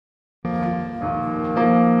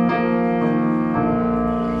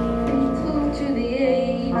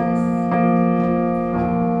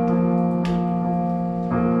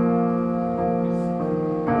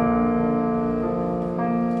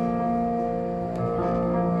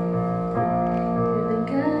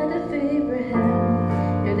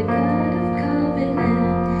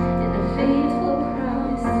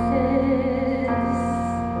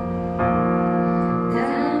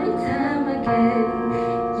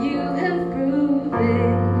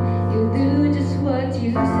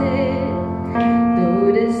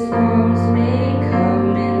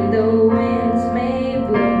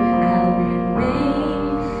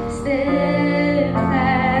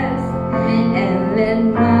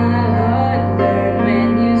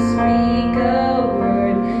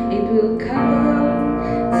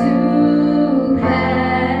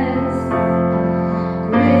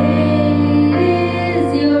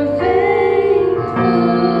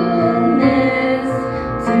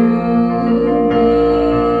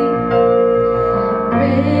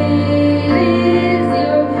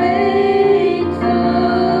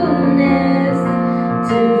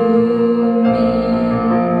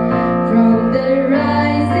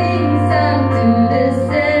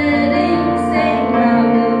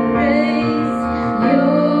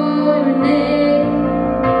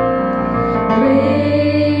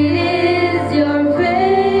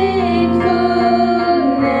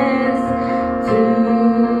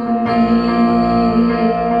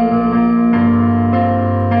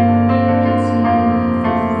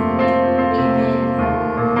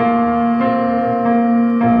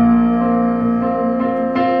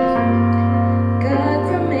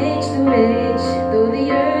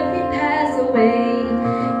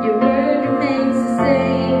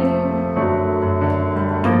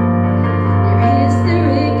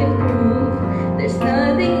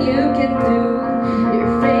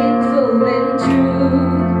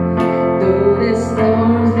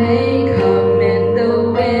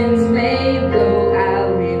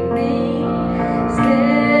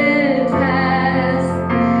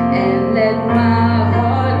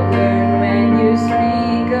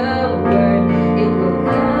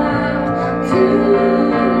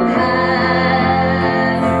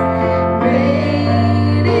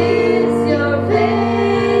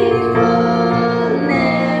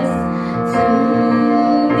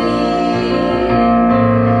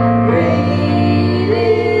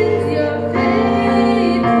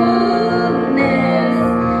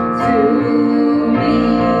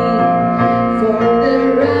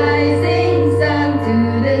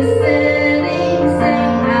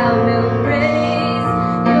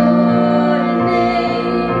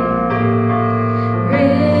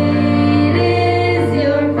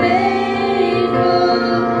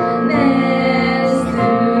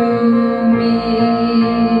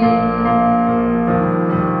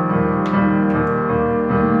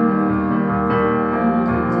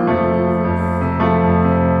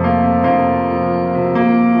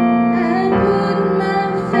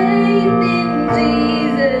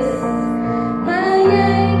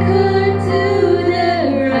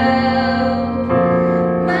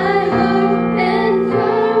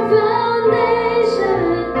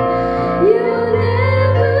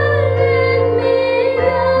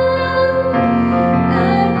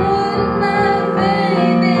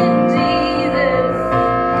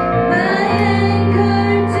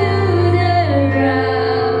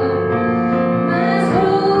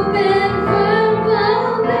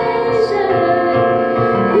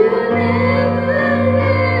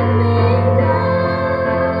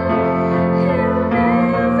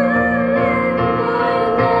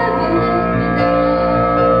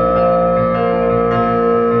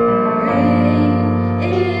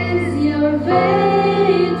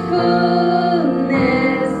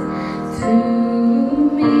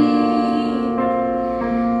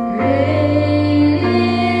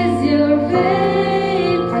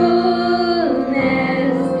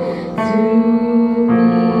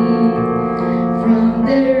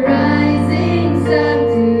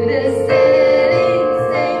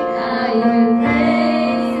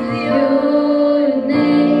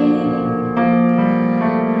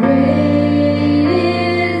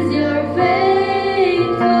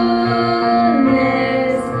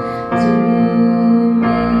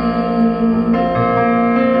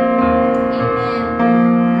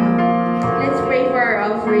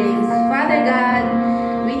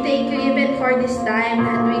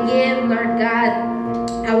God,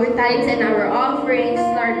 our tithes and our offerings,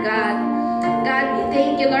 Lord God. God, we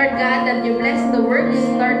thank you, Lord God, that you bless the works,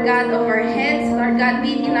 Lord God, of our hands, Lord God,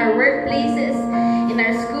 be it in our workplaces, in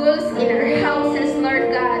our schools, in our houses, Lord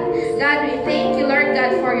God. God, we thank you, Lord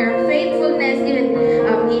God, for your faithfulness, even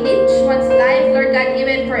in each one's life, Lord God,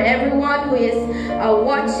 even for everyone who is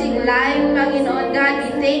watching live, Panginoon God. We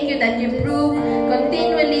thank you that you prove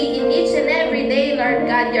continually in each and every day, Lord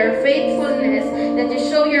God, your faithfulness, that you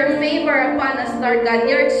show your favor upon us, Lord God,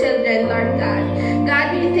 your children, Lord God.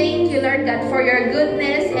 God, we thank you, Lord God, for your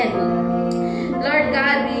goodness, and Lord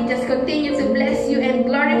God, we just continue to bless you and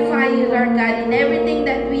glorify you, Lord God, in everything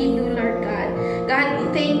that we do, Lord God. God, we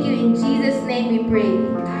thank you. In Jesus' name we pray.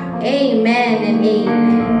 Amen and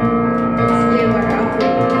amen. Let's give our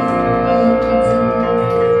offerings.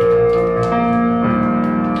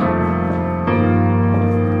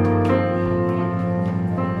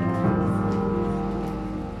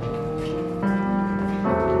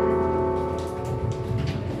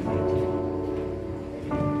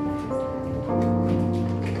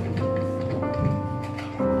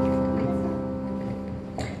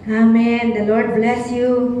 Amen. The Lord bless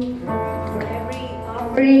you for every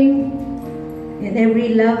offering and every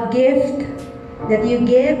love gift that you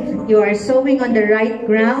give. You are sowing on the right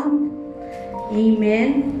ground.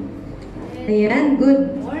 Amen. Ayan.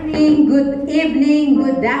 Good morning, good evening,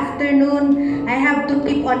 good afternoon. I have to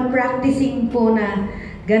keep on practicing po na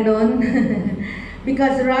ganon.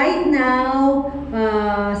 Because right now,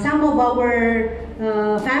 some of our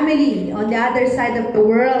family on the other side of the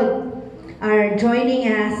world are joining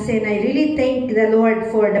us, and I really thank the Lord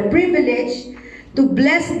for the privilege to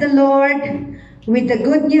bless the Lord with the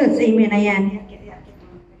good news. Amen. Ayan.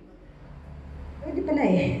 Pwede pala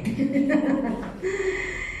eh.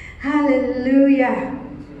 Hallelujah.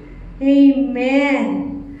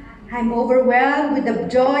 Amen. I'm overwhelmed with the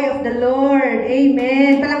joy of the Lord.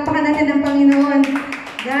 Amen. Palakpakan natin ang Panginoon.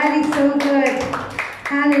 God is so good.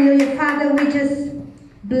 Hallelujah. Father, we just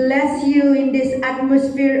bless you in this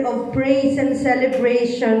atmosphere of praise and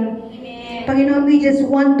celebration. Amen. Panginoon, we just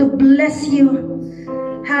want to bless you.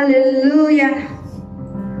 Hallelujah.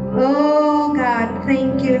 Oh God,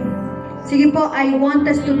 thank you. Sige po, I want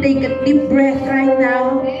us to take a deep breath right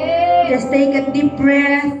now. Just take a deep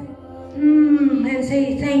breath. And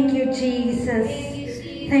say, thank you, Jesus.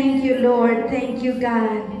 Thank you, Lord. Thank you,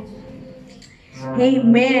 God.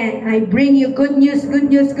 Amen. I bring you good news, good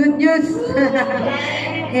news, good news.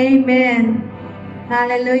 Amen.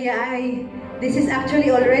 Hallelujah. This is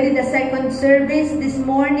actually already the second service this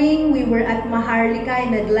morning. We were at Maharlika,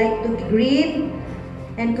 and I'd like to greet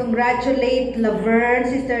and congratulate Laverne,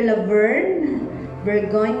 Sister Laverne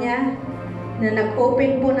Bergonia, na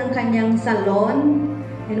nag-open po ng kanyang salon.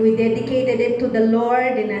 And we dedicated it to the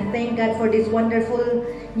Lord, and I thank God for this wonderful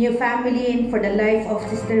new family and for the life of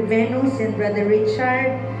Sister Venus and Brother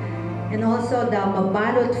Richard, and also the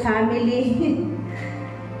Mabalot family.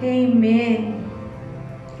 Amen.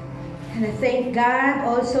 And I thank God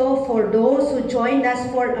also for those who joined us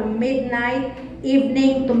for a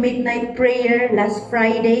evening to midnight prayer last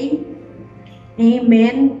Friday.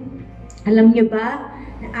 Amen. Alam niyo ba,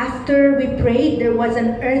 after we prayed, there was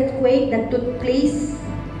an earthquake that took place.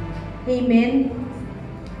 Amen.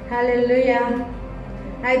 Hallelujah.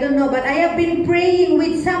 I don't know, but I have been praying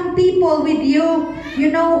with some people with you. You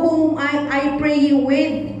know whom I praying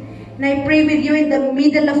with. And I pray with you in the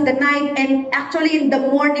middle of the night, and actually in the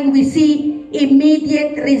morning we see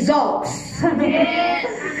immediate results.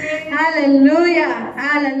 Hallelujah.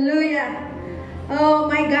 Hallelujah. Oh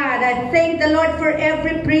my God, I thank the Lord for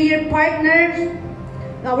every prayer partner,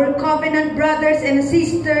 our covenant brothers and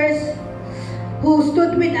sisters who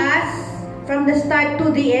stood with us from the start to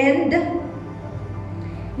the end.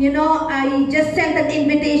 You know, I just sent an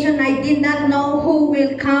invitation. I did not know who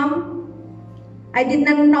will come. I did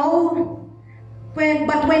not know.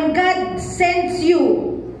 But when God sends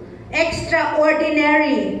you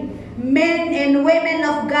extraordinary men and women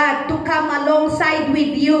of God to come alongside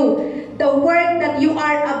with you, the work that you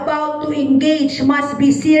are about to engage must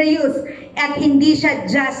be serious at hindi siya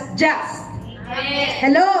just. Amen.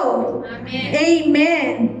 Hello? Amen. Amen.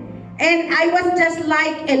 And I was just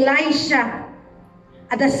like Elisha,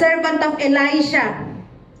 the servant of Elisha,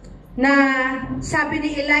 na sabi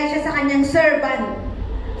ni Elisha sa kanyang servant,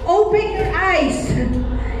 open your eyes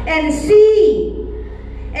and see.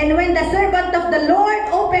 And when the servant of the Lord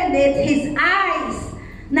opened his eyes,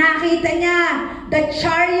 nakita niya the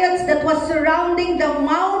chariots that was surrounding the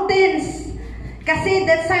mountains. Kasi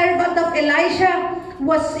the servant of Elisha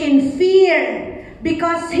was in fear,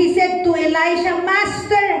 because he said to Elisha,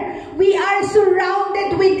 Master, we are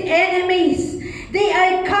surrounded with enemies. They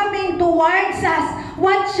are coming towards us.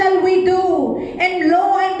 What shall we do? And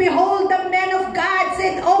lo and behold, the men of God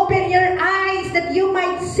said, open your eyes that you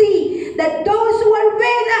might see that those who are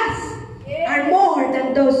with us are more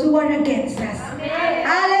than those who are against us. Amen.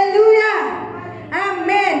 Hallelujah.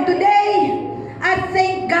 Amen. Today, I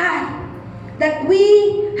thank God that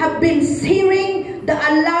we have been hearing the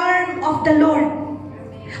alarm of the Lord.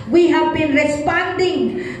 We have been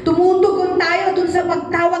responding. Tumutugon tayo dun sa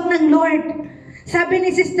pagtawag ng Lord. Sabi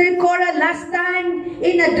ni Sister Cora last time,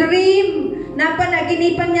 in a dream,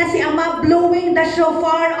 napanaginipan niya si Ama blowing the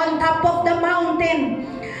shofar on top of the mountain.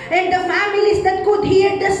 And the families that could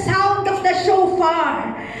hear the sound of the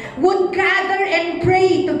shofar would gather and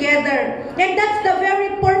pray together. And that's the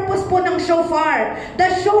very purpose po ng shofar.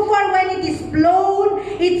 The shofar, when it is blown,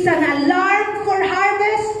 it's an alarm for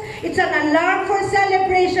harvest, it's an alarm for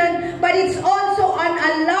celebration, but it's also an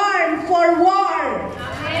alarm for war.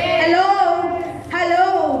 Hello?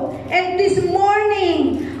 Hello? And this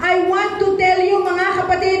morning, I want to tell you, mga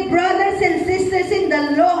kapatid, brothers and sisters in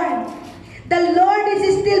the Lord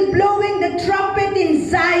is still blowing the trumpet in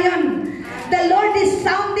Zion. The Lord is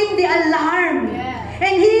sounding the alarm.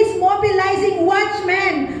 And He is mobilizing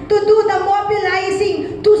watchmen to do the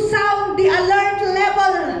mobilizing, to sound the alert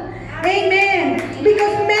level. Amen.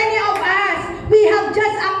 Because many of us, we have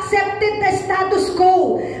just accepted the status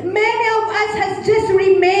quo. Many of us has just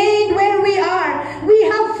remained where we are. We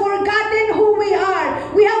have forgotten who we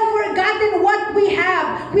are. We have forgotten what we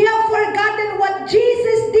have. We have forgotten what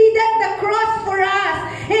Jesus did at the cross for us.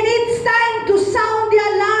 And it's time to sound the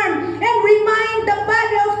alarm and remind the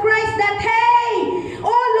body of Christ that, hey,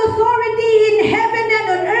 all authority in heaven and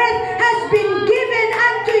on earth has been given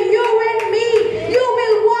unto you and me. You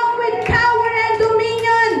will walk with power and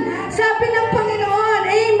dominion. Sabi ng Panginoon,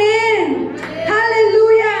 amen.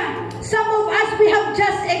 Hallelujah. Some of us, we have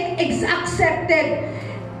just accepted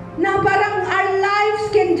na parang our lives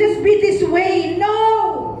can just be this way.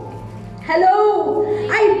 No. Hello.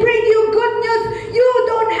 I bring you good news. You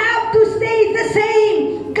don't have to stay the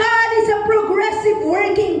same. God is a progressive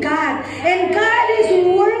working God. And God is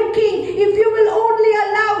working if you will only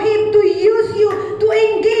allow Him to use you, to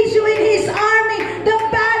engage you in His army. The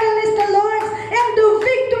battle is the Lord's and the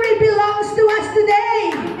victory belongs to us today.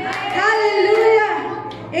 Hallelujah.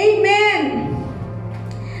 Amen.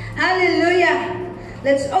 Hallelujah.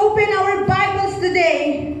 Let's open our Bibles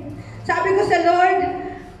today. Sabi ko sa Lord,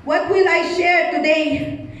 what will I share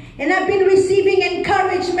today? And I've been receiving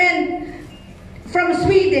encouragement from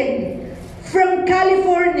Sweden, from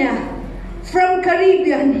California, from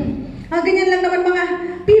Caribbean. Ganyan lang naman mga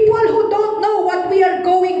people who don't know what we are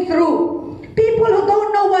going through. People who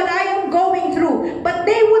don't know what I am going through. But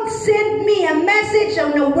they would send me a message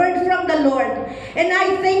and a word from the Lord. And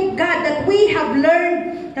I thank God that we have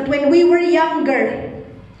learned that when we were younger,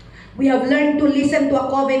 we have learned to listen to a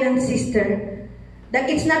covenant sister. That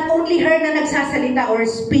it's not only her na nagsasalita or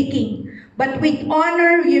speaking, but with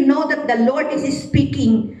honor, you know that the Lord is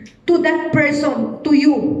speaking to that person, to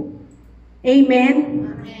you.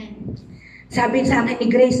 Amen? Amen. Sabi sa akin ni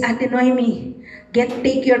Grace, Ate Noemi,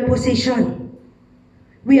 take your position.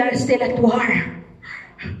 We are still at war.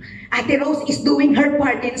 Ate Rose is doing her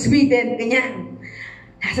part in Sweden. Ganyan.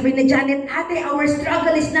 Sabi ni Janet, Ate, our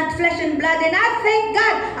struggle is not flesh and blood. And I thank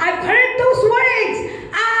God, I've heard those words.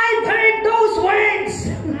 I've heard those words.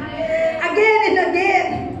 Again and again.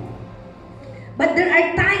 But there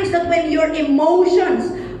are times that when your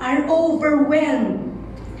emotions are overwhelmed,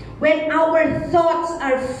 when our thoughts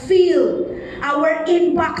are filled, our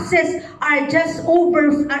inboxes are just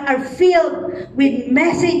are filled with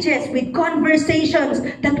messages, with conversations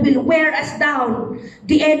that will wear us down.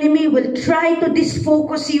 The enemy will try to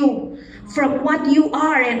disfocus you from what you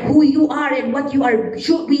are and who you are and what you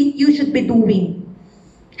should be doing.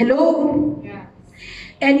 Hello? Yeah.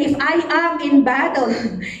 And if I am in battle,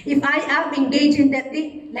 if I am engaged in that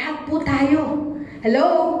thing, lahat po tayo.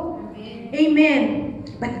 Hello? Amen. Amen.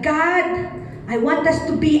 But God, I want us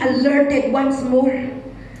to be alerted once more.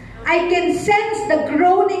 I can sense the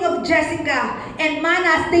groaning of Jessica and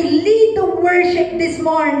Mana as they lead the worship this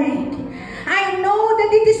morning. I know that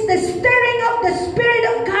it is the stirring of the Spirit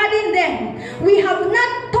of God in them. We have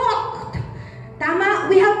not talked.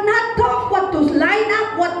 Tama? We have not talked what to line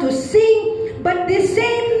up, what to sing. But the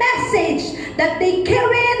same message that they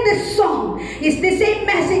carry in the song is the same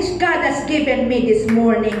message God has given me this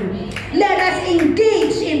morning. Let us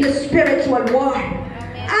engage in the spiritual war.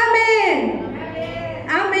 Amen.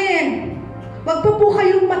 Amen. Wag po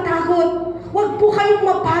kayong matakot. Wag po kayong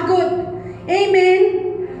mapagod. Amen.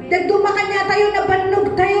 Nagdumakan niya tayo, nabannog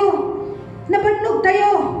tayo. Nabannog tayo.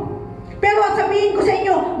 Pero sabihin ko sa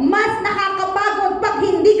inyo, mas nakakapagod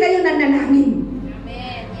hindi kayo nanalangin.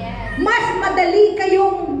 Amen. Yes. Mas madali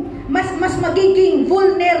kayong, mas magiging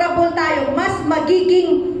vulnerable tayo, mas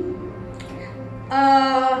magiging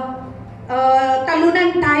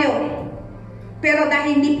talunan tayo. Pero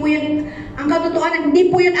dahil hindi po yun, ang katotohanan, hindi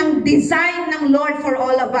po yun ang design ng Lord for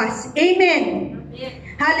all of us. Amen.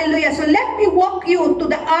 Hallelujah. So let me walk you to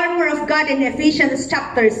the armor of God in Ephesians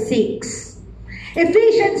chapter 6.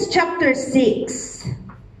 Ephesians chapter 6.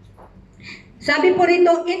 Sabi po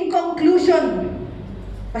rito, in conclusion,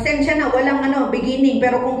 pasensya na, walang beginning,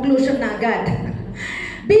 pero conclusion na agad.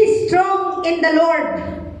 Be strong in the Lord.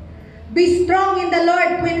 Be strong in the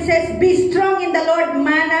Lord, princess. Be strong in the Lord,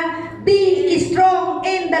 Mana. Be strong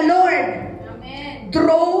in the Lord. Amen.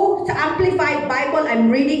 Draw, sa Amplified Bible, I'm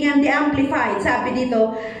reading in the Amplified, sabi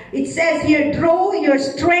dito, it says here, draw your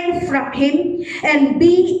strength from Him and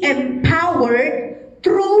be empowered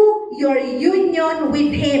through your union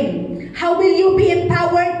with Him. How will you be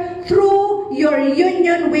empowered? Through your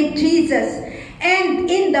union with Jesus and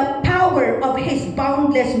in the power of His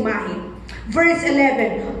boundless mind. Verse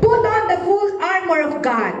 11, put on the full armor of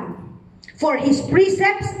God, for His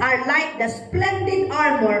precepts are like the splendid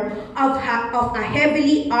armor of a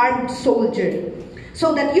heavily armed soldier,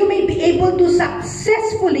 so that you may be able to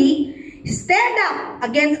successfully stand up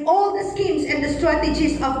against all the schemes and the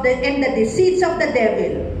strategies of and the deceits of the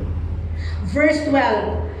devil. Verse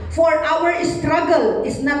 12, for our struggle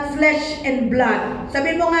is not flesh and blood.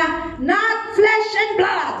 Sabi mo nga, not flesh and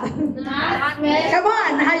blood. Not flesh. Come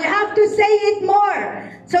on, you have to say it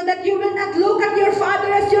more. So that you will not look at your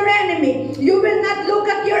father as your enemy. You will not look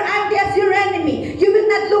at your auntie as your enemy. You will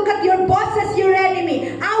not look at your boss as your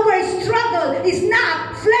enemy. Our struggle is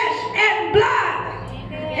not flesh and blood.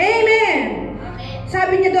 Amen.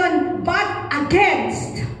 Sabi niya doon, but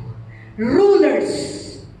against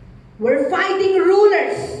rulers. We're fighting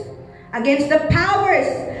rulers. Against the powers.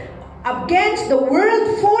 Against the world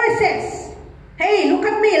forces. Hey, look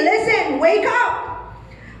at me. Listen. Wake up.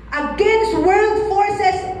 Against world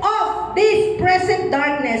forces of this present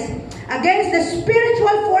darkness, against the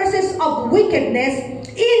spiritual forces of wickedness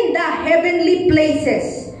in the heavenly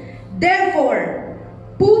places. Therefore,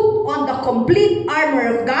 put on the complete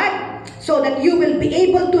armor of God, so that you will be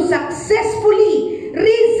able to successfully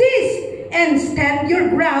resist and stand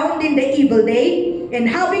your ground in the evil day,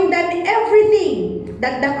 and having done everything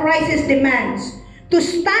that the crisis demands, to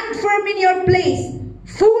stand firm in your place,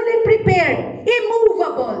 fully prepared,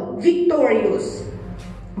 immovable, victorious.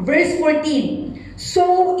 Verse 14,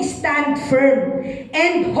 so stand firm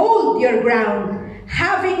and hold your ground,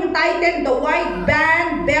 having tightened the white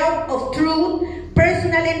belt of truth,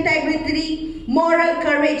 personal integrity, moral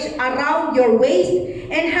courage around your waist,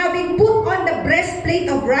 and having put on the breastplate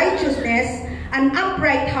of righteousness, an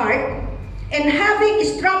upright heart, and having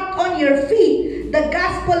strapped on your feet the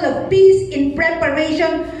gospel of peace in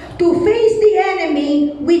preparation to face the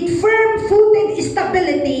enemy with firm-footed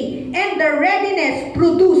stability and the readiness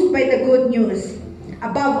produced by the good news.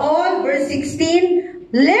 Above all, verse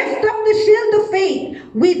 16, lift up the shield of faith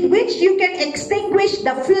with which you can extinguish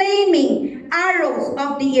the flaming arrows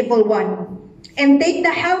of the evil one. And take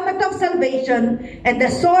the helmet of salvation and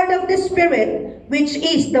the sword of the Spirit, which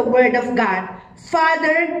is the word of God.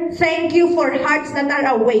 Father, thank you for hearts that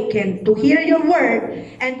are awakened to hear your word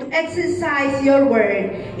and to exercise your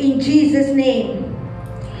word. In Jesus' name,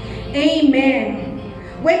 amen.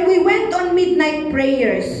 When we went on midnight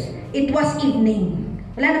prayers, it was evening.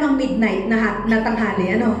 Wala namang midnight na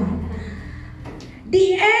tanghali, ano?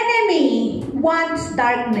 The enemy wants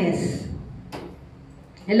darkness.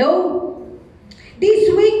 Hello? This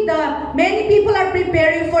week, many people are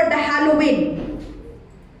preparing for the Halloween.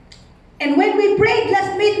 And when we prayed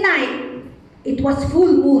last midnight, it was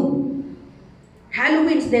full moon.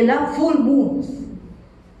 Halloweens, they love full moons.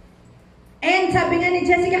 And sabi nga ni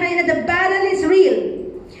Jessica kanina, the battle is real.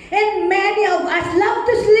 And many of us love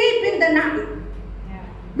to sleep in the night.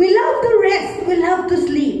 We love to rest. We love to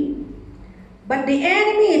sleep. But the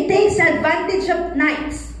enemy takes advantage of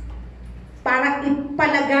nights para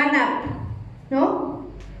ipalaganap. No?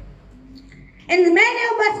 And many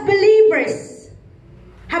of us believers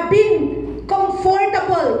have been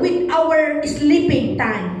comfortable with our sleeping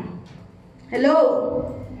time.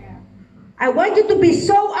 Hello? I want you to be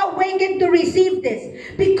so awakened to receive this.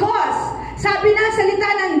 Because, sabi na salita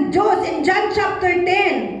ng Diyos in John chapter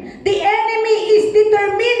 10, the enemy is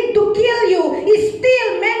determined to kill you, steal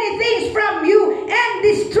many things from you, and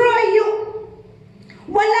destroy you.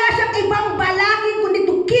 Wala siyang ibang balakid kundi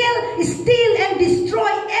to kill, steal, and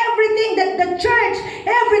destroy everything that the church,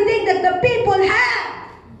 everything that the people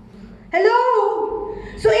have. Hello?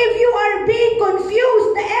 So if you are being confused,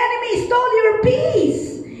 the enemy stole your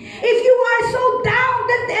peace.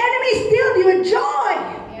 your joy.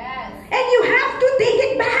 Yes. And you have to take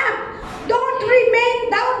it back. Don't remain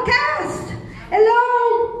downcast. Hello?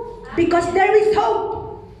 Because there is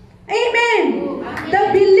hope. Amen. The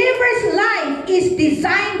believer's life is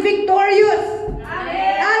designed victorious.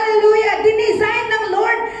 Hallelujah. Dinisign ng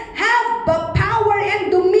Lord have the power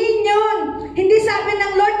and dominion. Hindi sabi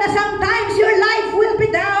ng Lord na sometimes your life will be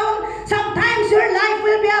down, sometimes your life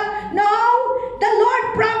will be up. No, the Lord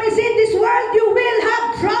promised in this world you will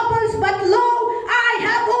have troubles, but lo, I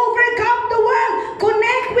have overcome the world.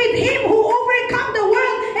 Connect with Him who overcome the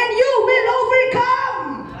world and you will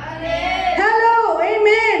overcome. Amen. Hello,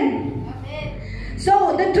 amen. Amen.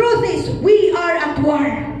 So the truth is we are at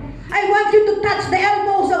war. I want you to touch the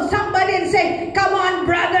elbows of somebody and say, come on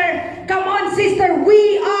brother, come on sister,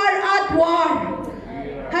 we are at war.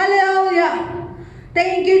 Hallelujah.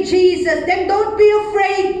 Thank you Jesus. Then don't be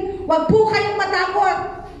afraid. Huwag po kayong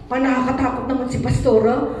matakot. Nakakatakot naman si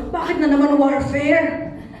Pastora. Bakit na naman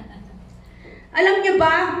warfare? Alam niyo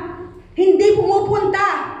ba, hindi pumupunta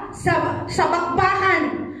sa bakbakan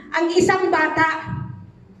ang isang bata.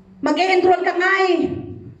 Mag-e-enroll ka nga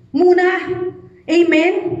muna.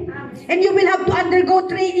 Amen? And you will have to undergo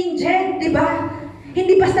training dyan, di ba?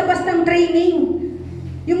 Hindi basta-bastang training.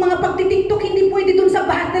 Yung mga pagtitiktok, hindi pwede dun sa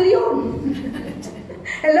battle yun.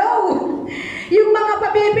 Hello? Yung mga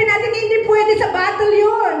pabibi natin, hindi pwede sa battle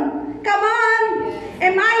yun. Come on!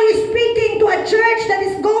 Am I speaking to a church that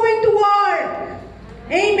is going to war?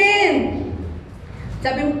 Amen!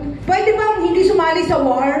 Sabi, pwede bang hindi sumali sa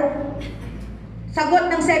war?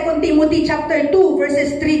 Sagot ng 2 Timothy chapter 2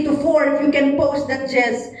 verses 3 to 4, if you can post that,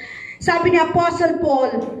 Jess. Sabi ni Apostle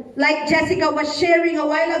Paul, like Jessica was sharing a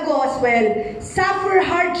while ago as well, suffer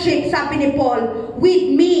hardship, sabi ni Paul, with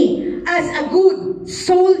me as a good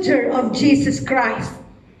soldier of Jesus Christ.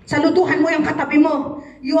 Saluduhan mo yung katabi mo.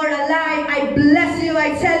 You are alive. I bless you.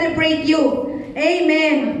 I celebrate you.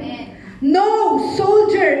 Amen. Amen. No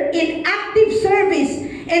soldier in active service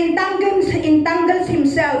entangles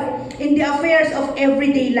himself in the affairs of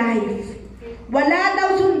everyday life. Wala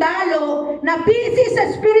daw sundalo na busy sa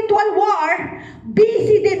spiritual war,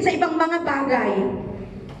 busy din sa ibang mga bagay.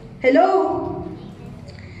 Hello?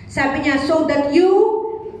 Sabi niya, so that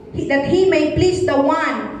he may please the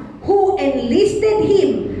one who enlisted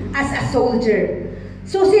him as a soldier.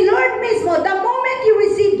 So si Lord mismo, the moment you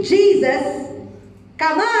receive Jesus,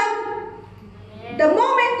 come on, the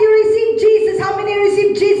moment you receive Jesus, how many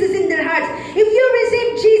receive Jesus in their hearts? If you receive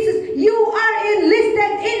Jesus, you are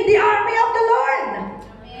enlisted in the army of the Lord.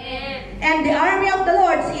 Amen. And the army of the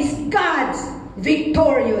Lord is God's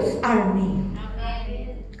victorious army.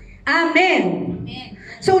 Amen. Amen. Amen.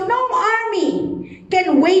 So no army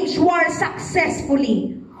can wage war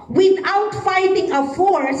successfully without fighting a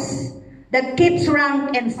force that keeps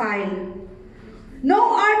rank and file.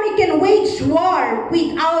 No army can wage war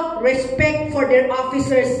without respect for their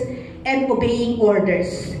officers and obeying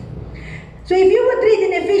orders. So if you would read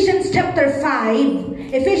in Ephesians chapter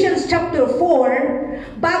 5, Ephesians chapter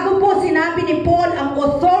 4, bago po sinabi ni Paul ang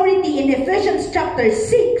authority in Ephesians chapter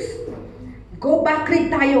 6, go back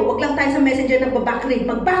read tayo. Wag lang tayo sa messenger na back read.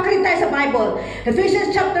 Mag-back read tayo sa Bible.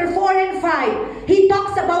 Ephesians chapter 4 and 5, he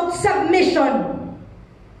talks about submission.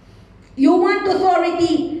 You want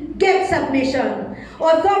authority, get submission.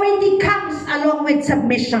 Authority comes along with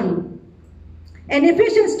submission. And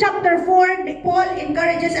Ephesians chapter 4, Paul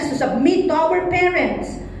encourages us to submit to our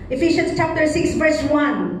parents. Ephesians chapter 6 verse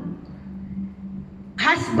 1.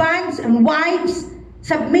 Husbands and wives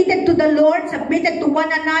submitted to the Lord, submitted to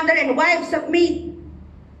one another, and wives submit.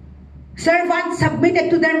 Servants submitted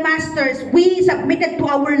to their masters. We submitted to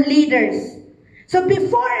our leaders. So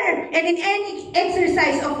before and in any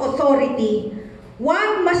exercise of authority,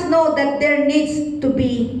 one must know that there needs to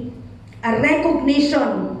be a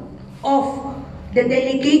recognition of the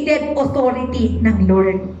delegated authority ng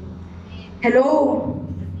Lord. Hello?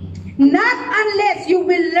 Not unless you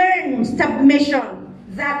will learn submission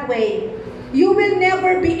that way, you will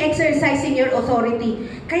never be exercising your authority.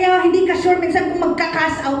 Kaya hindi ka sure minsan kung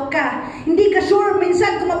magka-cast out ka. Hindi ka sure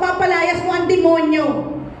minsan kung mapapalayas mo ang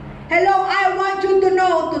demonyo. Hello, I want you to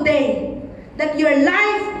know today that your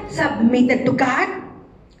life submitted to God,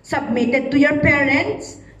 submitted to your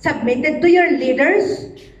parents, submitted to your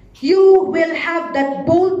leaders, you will have that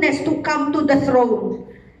boldness to come to the throne.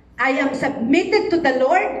 I am submitted to the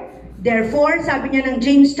Lord. Therefore, sabi niya ng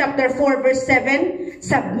James chapter 4 verse 7,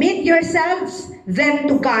 submit yourselves then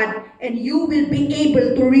to God, and you will be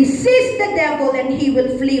able to resist the devil and he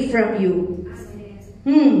will flee from you.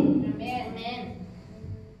 Amen.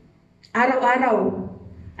 Araw-araw,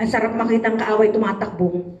 ang sarap makita ang kaaway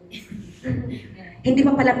tumatakbo. Hindi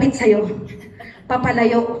papalapit sa'yo,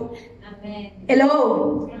 papalayo. Amen. Hello?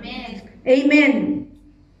 Amen. Amen.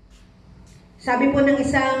 Sabi po ng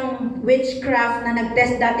isang witchcraft na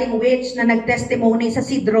dating witch na nag-testimony sa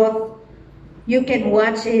Sidroth, you can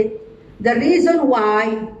watch it. The reason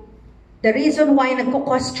why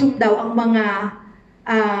nagko-costume daw ang mga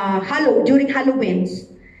during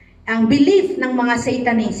Halloween's, ang belief ng mga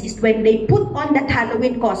Satanists is when they put on that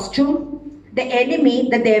Halloween costume, the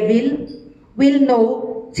enemy, the devil, will know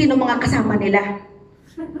sino mga kasama nila.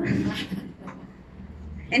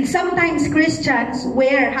 And sometimes Christians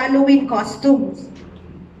wear Halloween costumes.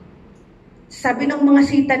 Sabi ng mga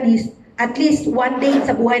Satanists, at least one day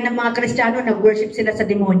sa buhay ng mga Kristiyano, nag-worship sila sa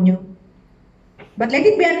demonyo. But let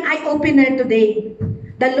it be an eye-opener today.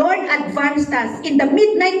 The Lord advanced us. In the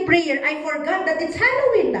midnight prayer, I forgot that it's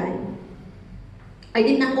Halloween time. I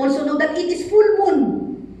did not also know that it is full moon.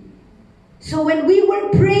 So when we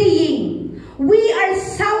were praying, we are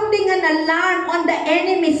sounding an alarm on the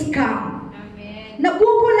enemy's camp. Amen.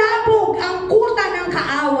 Napupulabog ang kuta ng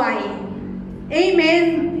kaaway. Amen.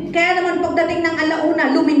 Kaya naman pagdating ng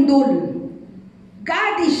alauna, lumindol.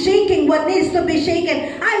 God is shaking what needs to be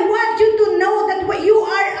shaken. I want you to know that you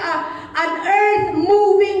are an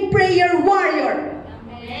earth-moving prayer warrior.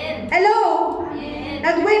 Amen. Hello? Amen.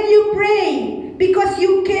 That when you pray, because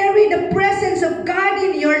you carry the presence of God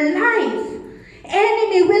in your life,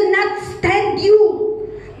 enemy will not stand you.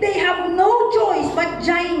 They have no choice but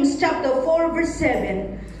James chapter 4 verse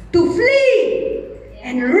 7 to flee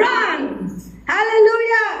and run.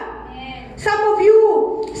 Hallelujah!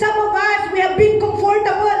 Some of us, we have been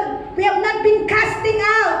comfortable. We have not been casting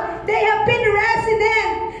out. They have been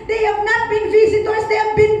resident. They have not been visitors. They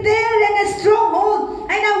have been there in a stronghold.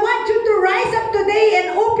 And I want you to rise up today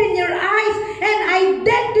and open your eyes and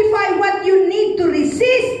identify what you need to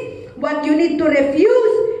resist, what you need to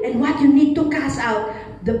refuse, and what you need to cast out.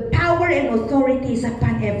 The power and authority is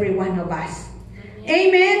upon every one of us.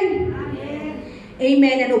 Amen? Amen.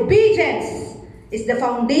 Amen. And obedience is the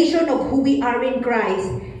foundation of who we are in Christ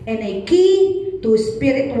and a key to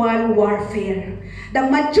spiritual warfare. The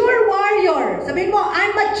mature warrior, sabihin mo,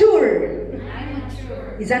 I'm mature,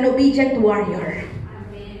 is an obedient warrior.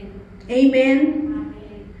 Amen. Amen?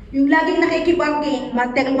 Yung laging nakikibangking,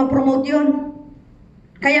 matagal ma-promote yun.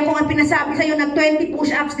 Kaya kung ang pinasabi sa'yo na 20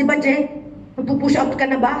 push-ups, di ba, Jen? Magpupush up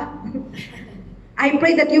ka na ba? I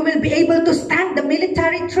pray that you will be able to stand the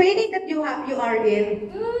military training that you are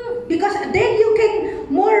in. Because then you can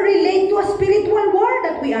more relate to a spiritual war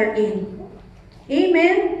that we are in.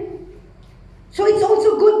 Amen? So it's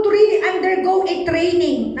also good to really undergo a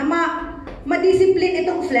training na ma-discipline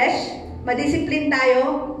itong flesh. Ma-discipline tayo.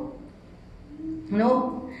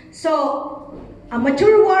 No? So, a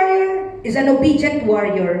mature warrior is an obedient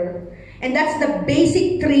warrior. And that's the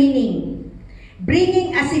basic training.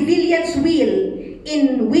 Bringing a civilian's will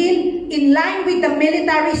in line with the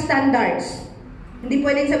military standards. Hindi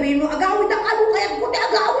pwedeng sabihin mo, agawid ang ano, kaya puti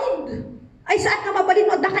agawid. Ay, saan ka mabalin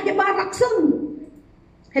mo? Daka niya baraksan.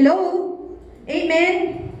 Hello?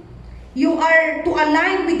 Amen? You are to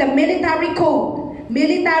align with the military code,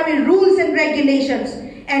 military rules and regulations,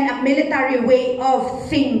 and a military way of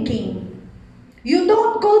thinking. You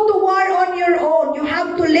don't go to war on your own. You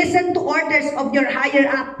have to listen to orders of your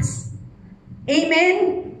higher-ups.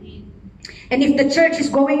 Amen? And if the church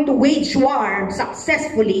is going to wage war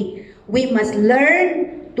successfully, we must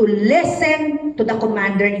learn to listen to the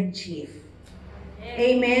commander-in-chief.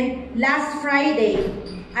 Amen? Last Friday,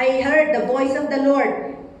 I heard the voice of the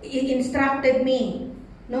Lord. It instructed me,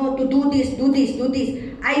 no, to do this, do this, do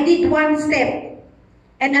this. I did one step.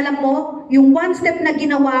 And alam mo, yung one step na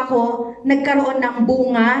ginawa ko, nagkaroon ng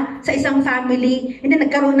bunga sa isang family, and then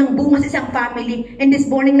nagkaroon ng bunga sa isang family, and this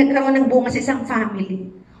morning nagkaroon ng bunga sa isang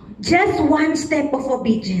family. Just one step of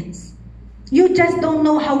obedience. You just don't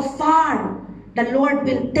know how far the Lord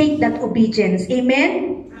will take that obedience.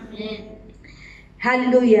 Amen? Amen.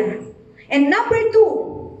 Hallelujah. And number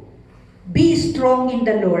 2, be strong in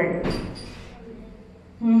the Lord.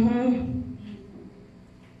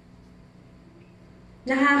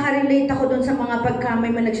 Nakaka-relate ako dun sa mga pagka may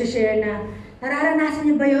nagsishare na, nararanasan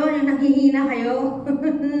niyo ba yun? Yung nanghihina kayo?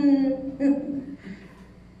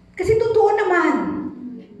 Kasi totoo naman.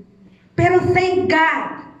 Pero thank God,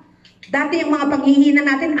 dati yung mga panghihina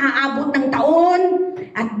natin aabot ng taon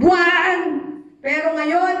at buwan. Pero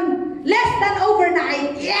ngayon, less than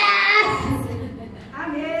overnight. Yes!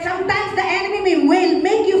 Amen. Sometimes the enemy will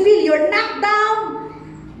make you feel you're knocked down.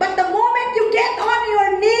 But the moment you get on your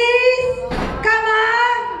knees, come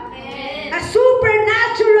on, a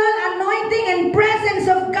supernatural anointing and presence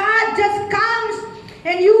of God just comes,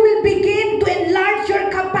 and you will begin to enlarge your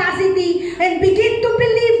capacity and begin to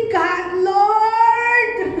believe God,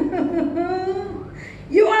 Lord.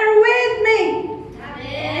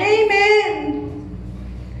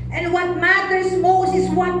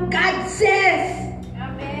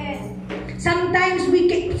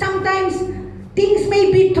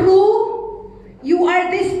 true. You are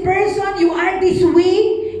this person. You are this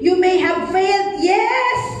way. You may have failed.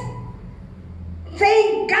 Yes.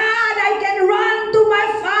 Thank God I can run to my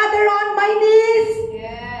Father on my knees.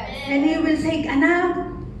 Yes. And He will say,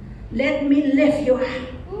 anak, let me lift you up.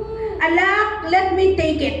 Anak, let me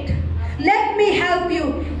take it. Let me help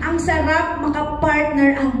you. Ang sarap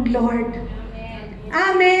makapartner ang Lord.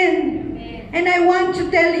 Amen. And I want to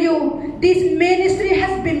tell you, this ministry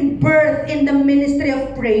has been birthed in the ministry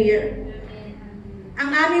of prayer. Ang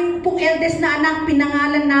aming pong eldest na anak,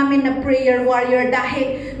 pinangalan namin na prayer warrior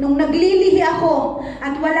dahil nung naglilihi ako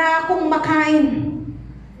at wala akong makain,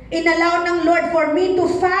 inallow ng Lord for me to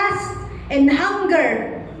fast and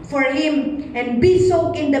hunger for Him and be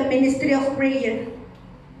soaked in the ministry of prayer.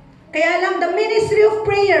 Kaya lang, the ministry of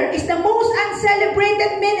prayer is the most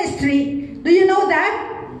uncelebrated ministry. Do you know that?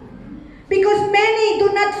 Because many do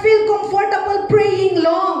not feel comfortable praying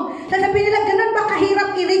long. Sasabihin nila, ganun ba kahirap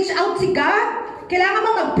i-reach out si God? Kailangan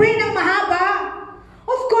mo mag-pray ng mahaba?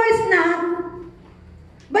 Of course not.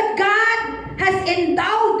 But God has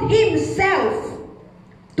endowed Himself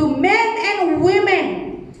to men and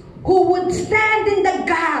women who would stand in the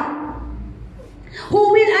gap, who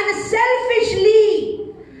will unselfishly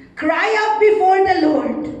cry out before the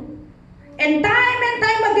Lord. And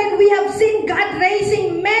time again, we have seen God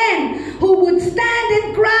raising men who would stand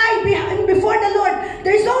and cry before the Lord.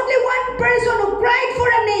 There's only one person who cried for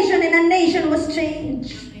a nation, and a nation was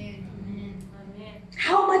changed.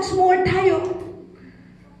 How much more tayo?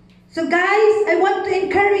 So guys, I want to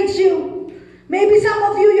encourage you. Maybe some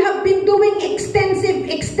of you have been doing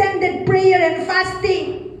extended prayer and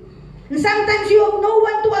fasting. And sometimes you have no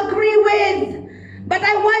one to agree with. But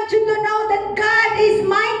I want you to know that God is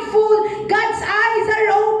mindful. God's eyes are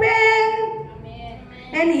open.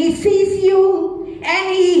 And He sees you. And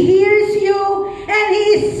He hears you. And He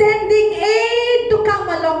is sending aid to come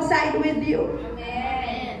alongside with you.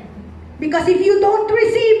 Amen. Because if you don't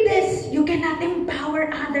receive this, you cannot empower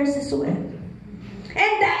others as well.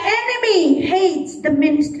 And the enemy hates the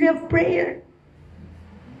ministry of prayer.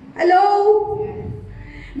 Hello?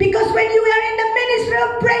 Because when you are in the ministry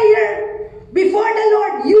of prayer, before the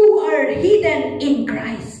Lord, you are hidden in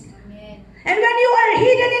Christ. Amen. And when you are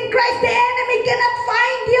hidden in Christ, the enemy cannot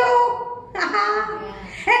find you.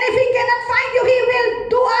 And if he cannot find you, he will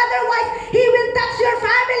do otherwise. He will touch your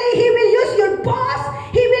family. He will use your boss.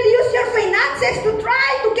 He will use your finances to try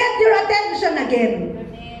to get your attention again.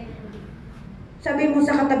 Amen. Sabi mo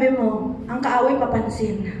sa katabi mo, ang kaaway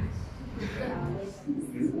papansin.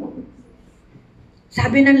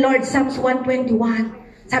 Sabi ng Lord, Psalms 121,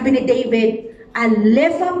 sabi ni David, I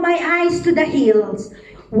lift up my eyes to the hills.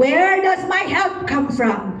 Where does my help come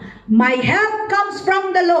from? My help comes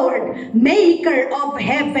from the Lord, maker of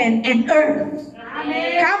heaven and earth.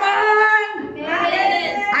 Amen. Come on!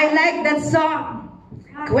 Amen. I like that song.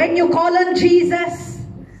 When you call on Jesus,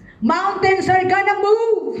 mountains are gonna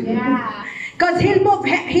move. Yeah. Because He'll move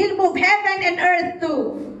heaven and earth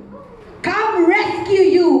too. Come rescue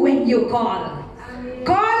you when you call.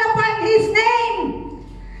 Call upon His name.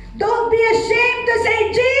 Don't be ashamed to say,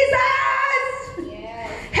 Jesus, Yes.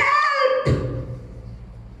 help!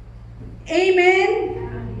 Amen?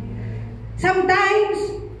 Sometimes,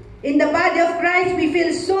 in the body of Christ, we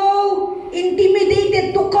feel so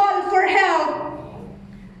intimidated to call for help.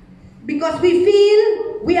 Because we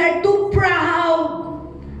feel we are too proud.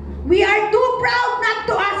 We are too proud not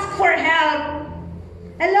to ask for help.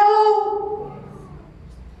 Hello?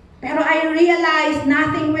 Pero I realize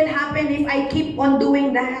nothing will happen if I keep on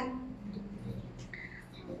doing that.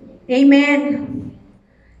 Amen.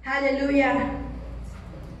 Hallelujah.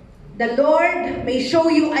 The Lord may show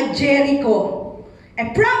you a Jericho, a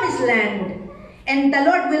promised land, and the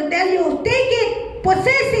Lord will tell you, take it,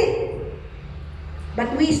 possess it.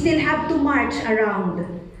 But we still have to march around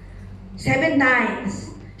 7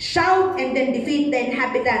 times, shout and then defeat the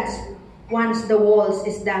inhabitants once the walls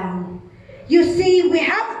is down. You see, we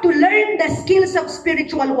have to learn the skills of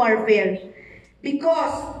spiritual warfare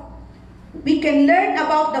because we can learn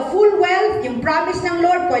about the full wealth, yung promise ng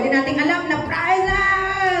Lord. Pwede nating alam na prize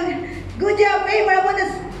lang. Good job, favor,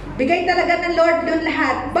 abundance. Bigay talaga ng Lord yun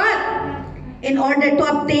lahat. But, in order to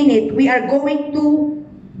obtain it, we are going to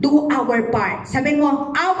do our part. Sabihin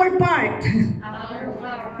mo, our part.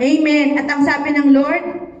 Amen. At ang sabi ng Lord,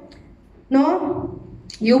 no?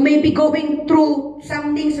 You may be going through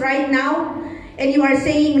some things right now, and you are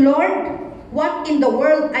saying, Lord, what in the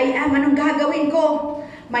world I am? Anong gagawin ko?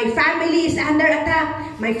 My family is under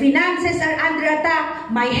attack. My finances are under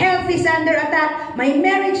attack. My health is under attack. My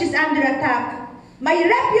marriage is under attack. My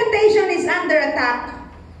reputation is under attack.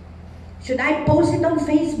 Should I post it on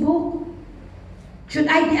Facebook? Should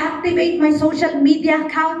I deactivate my social media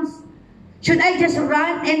accounts? Should I just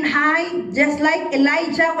run and hide? Just like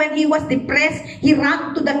Elijah when he was depressed, he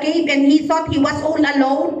ran to the cave and he thought he was all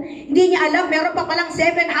alone. Hindi niya alam, meron pa palang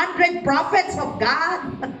 700 prophets of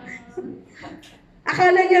God.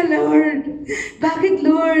 Akala niya, Lord, bakit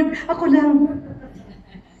Lord? Ako lang.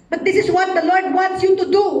 But this is what the Lord wants you to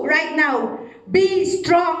do right now. Be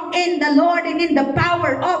strong in the Lord and in the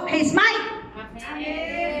power of His might.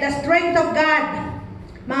 The strength of God,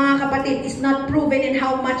 mga kapatid, is not proven in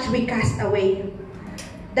how much we cast away.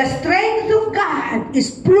 The strength of God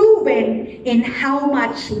is proven in how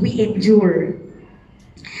much we endure.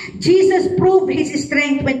 Jesus proved His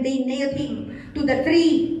strength when they nailed Him to the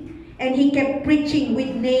tree and He kept preaching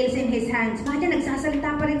with nails in His hands. Bakit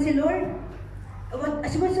nagsasalita pa rin si Lord?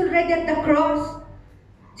 As He was already at the cross.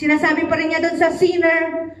 Sinasabi pa rin niya doon sa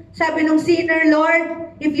sinner. Sabi ng sinner,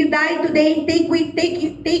 Lord, if you die today, take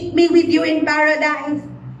me with you in paradise.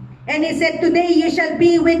 And He said, today you shall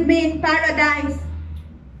be with me in paradise.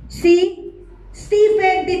 See,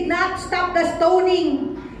 Stephen did not stop the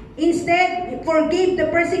stoning. Instead, he forgave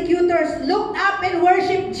the persecutors, looked up and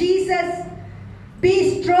worshiped Jesus.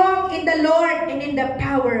 Be strong in the Lord and in the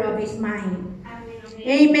power of His mind.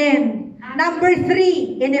 Amen. Number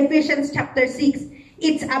 3 in Ephesians chapter 6.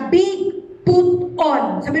 It's a big put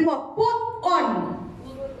on. Sabihin mo, put on.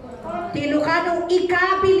 Tilukano,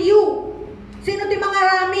 ikabilyo. Sino ti mga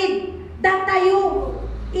ramid? Datayo.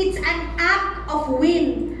 It's an act of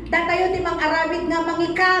will. Datayo ti mga ramid nga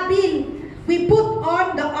mangikabil. We put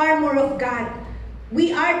on the armor of God. We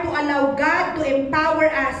are to allow God to empower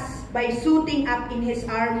us by suiting up in His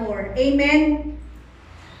armor. Amen?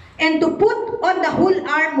 And to put on the whole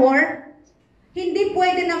armor, hindi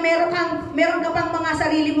pwede na meron ka pang mga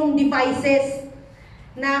sarili mong devices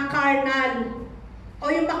na carnal o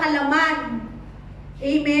yung makalaman.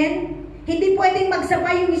 Amen? Hindi pwedeng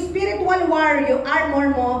magsabay yung spiritual warrior,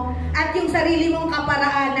 armor mo, at yung sarili mong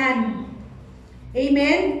kaparaanan.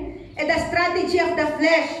 Amen? And the strategy of the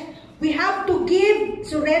flesh, we have to give,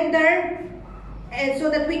 surrender, and so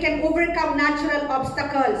that we can overcome natural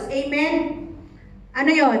obstacles. Amen?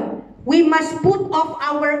 Ano yon? We must put off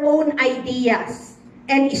our own ideas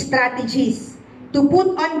and strategies to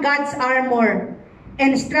put on God's armor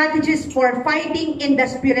and strategies for fighting in the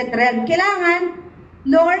spirit realm. Kailangan,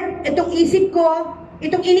 Lord, itong isip ko,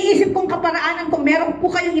 itong iniisip kong kaparaanan ko, meron po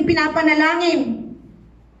kayong ipinapanalangin.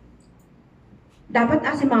 Dapat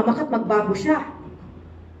si mama ka't magbago siya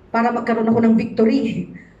para magkaroon ako ng victory.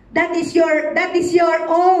 That is your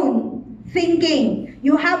own thinking.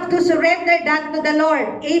 You have to surrender that to the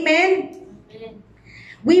Lord. Amen?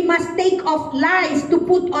 We must take off lies to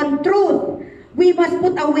put on truth. We must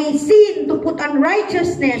put away sin to put on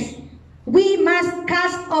righteousness. We must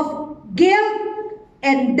cast off guilt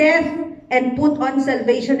and death and put on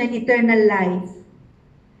salvation and eternal life.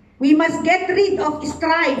 We must get rid of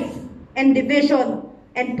strife and division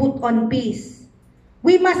and put on peace.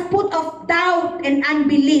 We must put off doubt and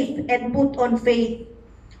unbelief and put on faith.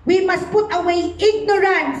 We must put away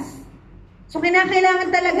ignorance. So kinakailangan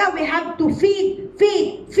talaga, we have to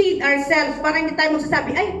feed ourselves para hindi tayo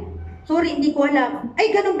magsasabi, ay, sorry, hindi ko alam. Ay,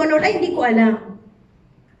 ganun ba, Lord? Ay, hindi ko alam.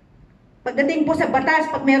 Pagdating po sa batas,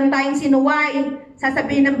 pag meron tayong sinuway,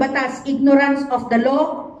 sasabihin ng batas, ignorance of the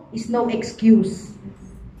law is no excuse.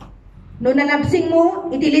 No nalabsing mo,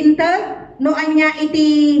 itilintag, no anya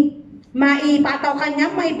iti maipataw kanya,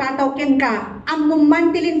 maipataw ken ka. Ang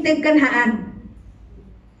mumantilintag kanhaan.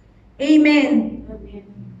 Amen.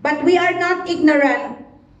 But we are not ignorant.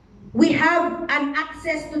 We have an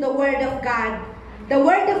access to the Word of God. The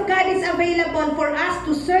Word of God is available for us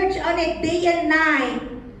to search on it day and night.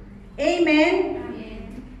 Amen.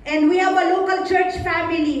 And we have a local church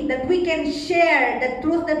family that we can share the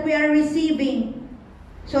truth that we are receiving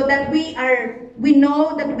so that we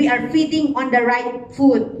know that we are feeding on the right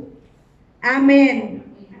food. Amen.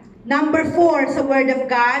 Number 4 sa Word of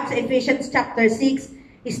God, sa Ephesians chapter 6,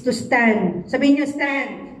 is to stand. Sabihin nyo,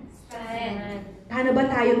 stand. Stand. Paano ba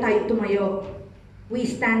tayo tumayo? We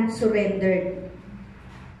stand surrendered.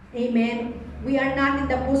 Amen. We are not in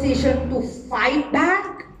the position to fight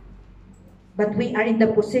back, but we are in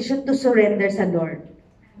the position to surrender sa Lord.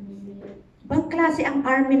 Bang klase ang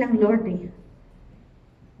army ng Lord eh?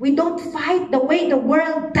 We don't fight the way the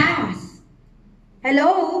world does.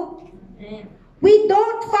 Hello? We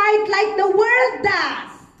don't fight like the world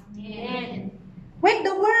does. When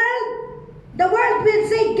the world will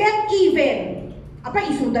say, get even. Apa,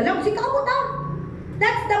 isuda lang, si kamuta.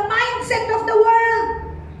 That's the mindset of the world.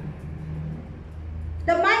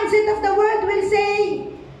 The mindset of the world will say,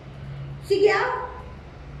 sige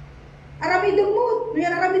aramidong mo,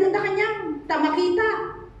 aramidong na kanyang.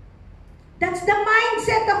 tamakita. That's the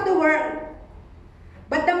mindset of the world.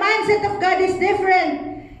 But the mindset of God is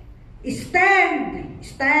different. Stand,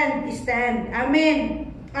 stand, stand.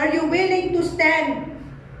 Amen. Are you willing to stand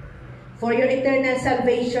for your eternal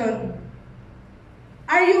salvation?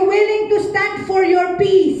 Are you willing to stand for your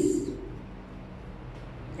peace?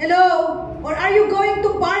 Hello? Or are you going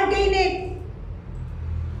to bargain it?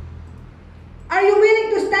 Are you willing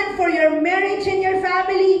to stand for your marriage and your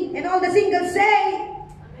family? And all the singles say,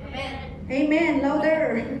 Amen. Amen,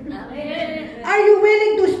 louder. Amen. Are you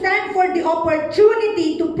willing to stand for the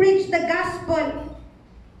opportunity to preach the gospel?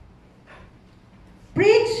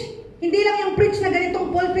 Preach, hindi lang yung preach na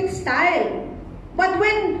ganitong pulpit style. But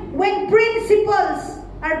when principles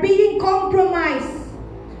are being compromised,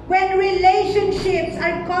 when relationships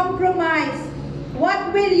are compromised,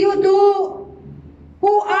 what will you do?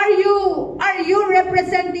 Who are you? Are you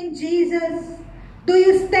representing Jesus? Do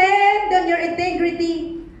you stand on your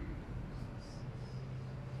integrity?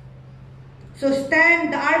 So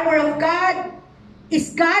stand, the armor of God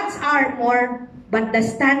is God's armor, but the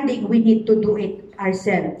standing, we need to do it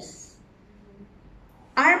ourselves.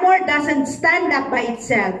 Armor doesn't stand up by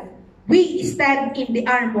itself. We stand in the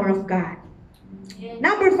armor of God.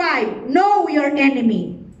 Number 5, know your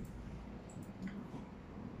enemy.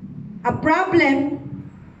 A problem,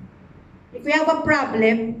 if we have a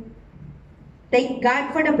problem, thank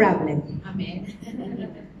God for the problem. Amen.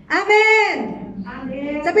 Amen!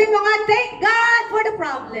 Amen. Sabihin mo nga, thank God for the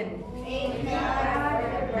problem. Amen.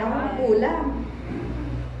 Kulang.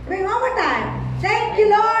 Sabihin one more time. Thank you,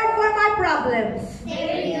 Lord, for my problems.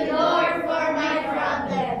 Thank you, Lord, for my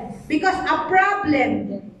problems. Because a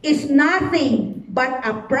problem is nothing but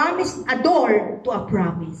a promise, a door to a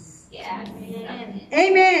promise. Yes. Amen.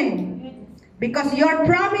 Amen. Because your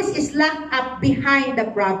promise is locked up behind the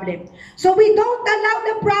problem. So we don't allow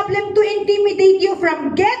the problem to intimidate you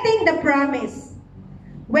from getting the promise.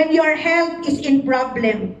 When your health is in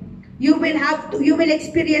problem, you will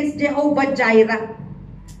experience Jehovah Jireh.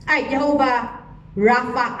 Jehovah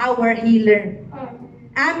Rapha, our healer.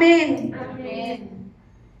 Amen. Amen.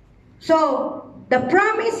 So the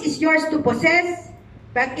promise is yours to possess,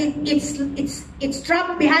 but it's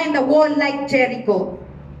trapped behind the wall like Jericho.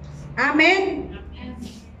 Amen?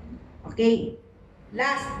 Okay.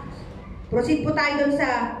 Last. Proceed po tayo dun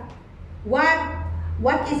sa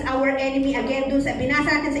what is our enemy again dun sa binasa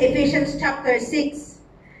natin sa Ephesians chapter 6.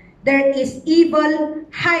 There is evil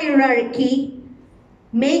hierarchy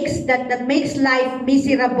that makes life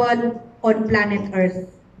miserable on planet Earth.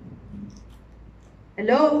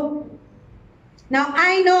 Hello? Now,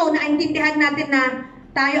 I know, naintindihan natin na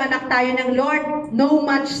anak tayo ng Lord, no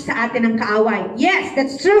much sa atin ang kaaway. Yes,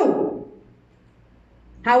 that's true.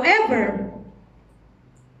 However,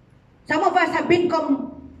 some of us have been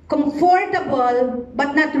comfortable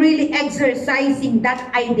but not really exercising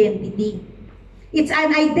that identity. It's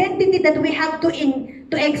an identity that we have to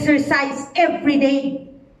exercise every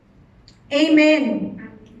day. Amen.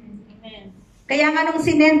 Amen. Kaya nga nung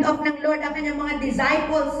sinend off ng Lord ang kanyang mga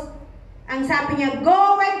disciples, ang sabi niya,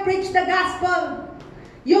 go and preach the gospel.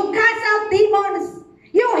 You cast out demons.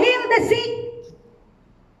 You heal the sick.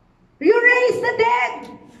 You raise the dead.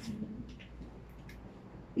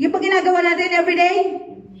 Yung ba ginagawa natin every day?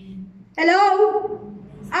 Hello?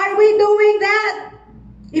 Are we doing that?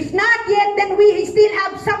 If not yet, then we still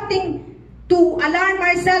have something to alarm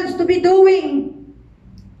ourselves to be doing.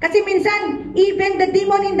 Kasi minsan, even the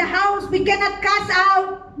demon in the house, we cannot cast out.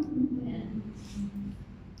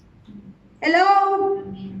 Hello?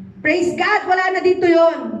 Praise God, wala na dito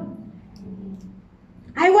yon.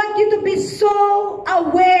 I want you to be so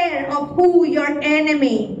aware of who your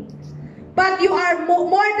enemy. But you are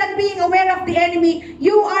more than being aware of the enemy,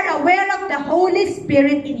 you are aware of the Holy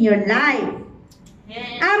Spirit in your life.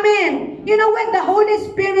 Amen. You know, when the Holy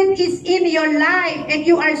Spirit is in your life and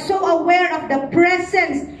you are so aware of the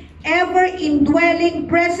presence, ever indwelling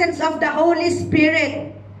presence of the Holy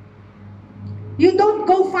Spirit, you don't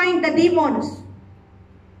go find the demons.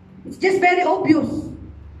 It's just very obvious.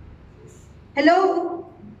 Hello?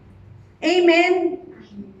 Amen?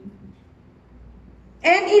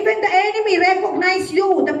 And even the enemy recognize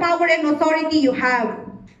you, the power and authority you have.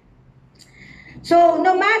 So,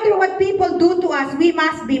 no matter what people do to us, we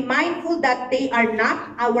must be mindful that they are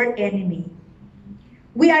not our enemy.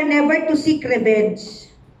 We are never to seek revenge.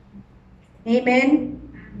 Amen?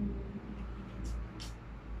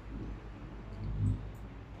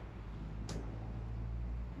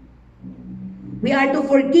 We are to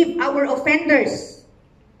forgive our offenders.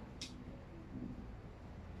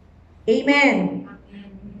 Amen.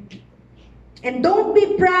 And don't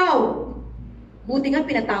be proud Buti nga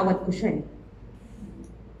pinatawad ko siya eh.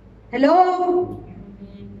 Hello?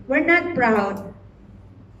 We're not proud.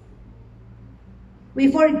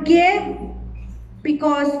 We forgive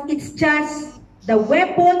because it's just the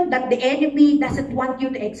weapon that the enemy doesn't want you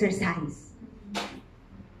to exercise.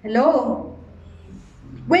 Hello?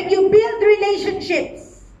 When you build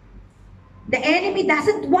relationships, the enemy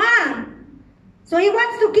doesn't want. So he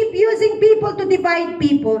wants to keep using people to divide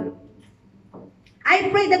people. I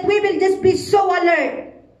pray that we will just be so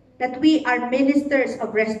alert that we are ministers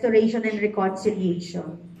of restoration and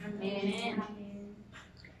reconciliation. Amen.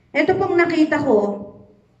 Ito pong nakita ko,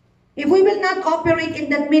 if we will not operate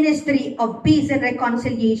in that ministry of peace and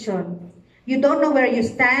reconciliation, you don't know where you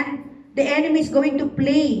stand, the enemy is going to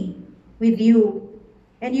play with you,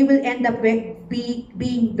 and you will end up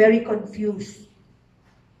being very confused.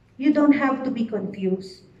 You don't have to be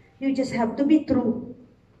confused. You just have to be true.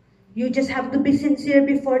 You just have to be sincere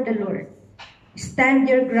before the Lord. Stand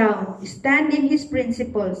your ground. Stand in His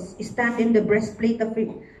principles. Stand in the breastplate of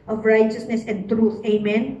righteousness and truth.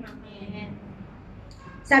 Amen? Amen.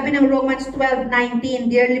 Sabi ng Romans 12:19,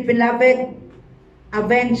 Dearly beloved,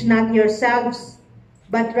 avenge not yourselves,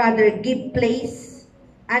 but rather give place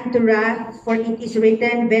unto wrath, for it is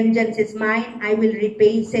written, Vengeance is mine, I will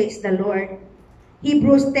repay, says the Lord.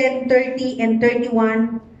 Hebrews 10:30 and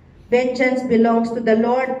 31, Vengeance belongs to the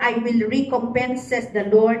Lord, I will recompense, says the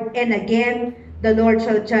Lord, and again, the Lord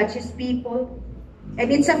shall judge His people. And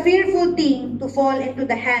it's a fearful thing to fall into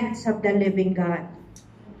the hands of the living God.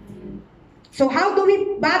 So how do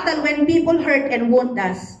we battle when people hurt and wound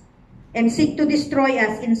us and seek to destroy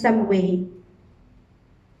us in some way?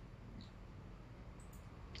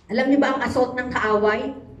 Alam niyo ba ang assault ng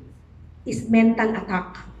kaaway is mental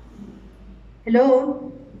attack?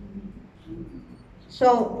 Hello?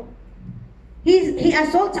 So, he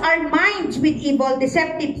assaults our minds with evil,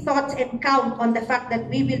 deceptive thoughts and count on the fact that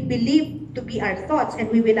we will believe to be our thoughts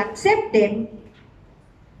and we will accept them.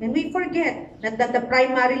 And we forget that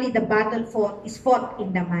primarily the battle is fought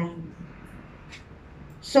in the mind.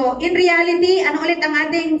 So, in reality, ano ulit ang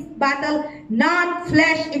ating battle? Not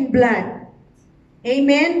flesh and blood.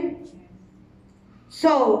 Amen?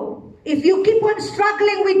 So, if you keep on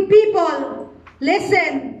struggling with people,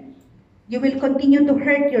 listen, you will continue to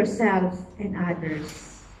hurt yourself and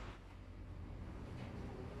others.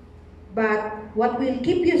 But what will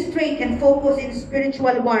keep you straight and focused in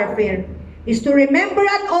spiritual warfare is to remember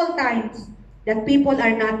at all times that people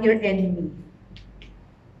are not your enemy.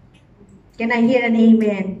 Can I hear an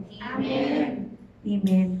amen? Amen.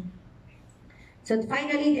 Amen. So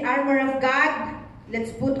finally, the armor of God.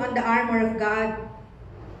 Let's put on the armor of God.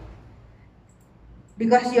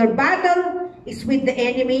 Because your battle is with the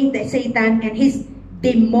enemy, the Satan, and his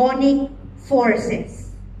demonic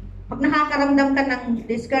forces. Pag nakakaramdam ka ng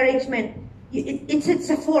discouragement, it's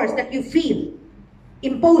a force that you feel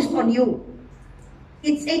imposed on you.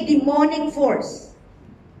 It's a demonic force.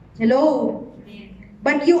 Hello?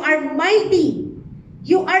 But you are mighty.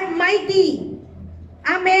 You are mighty.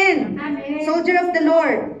 Amen. Amen. Soldier of the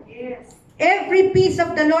Lord. Yes. Every piece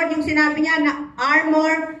of the Lord, yung sinabi niya na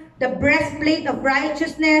armor, the breastplate of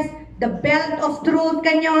righteousness, the belt of truth,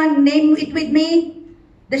 kanyon, name it with me,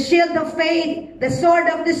 the shield of faith, the sword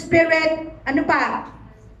of the Spirit, ano pa?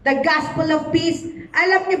 The gospel of peace.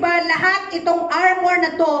 Alam niyo ba, lahat itong armor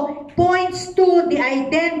na to points to the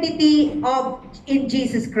identity of in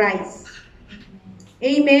Jesus Christ.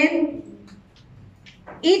 Amen?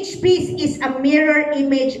 Each piece is a mirror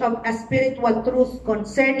image of a spiritual truth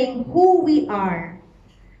concerning who we are.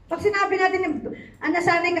 Pag sinabi natin,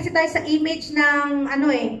 nasanay kasi tayo sa image ng,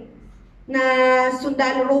 na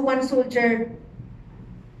sundalo, Roman soldier.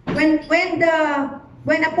 When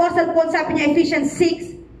Apostle Paul sabi niya, Ephesians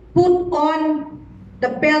 6, put on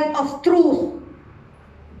the belt of truth.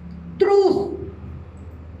 Truth.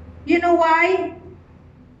 You know why?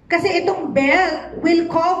 Kasi itong belt will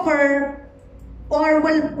cover or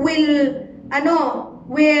will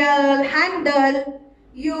handle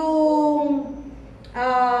yung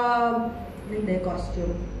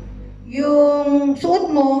costume. Yung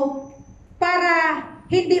suot mo para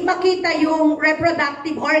hindi makita yung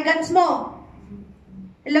reproductive organs mo.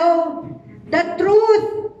 Hello? The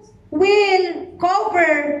truth will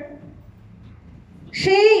cover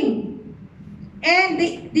shame and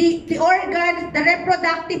the organs, the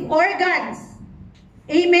reproductive organs.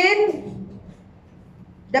 Amen?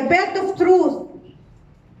 The belt of truth.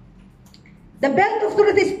 The belt of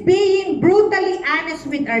truth is being brutally honest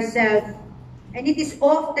with ourselves, and it is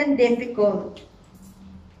often difficult.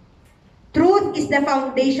 Truth is the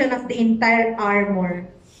foundation of the entire armor.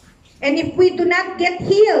 And if we do not get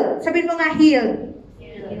healed, sabihin mo nga healed.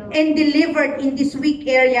 and delivered in these weak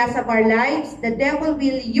areas of our lives, the devil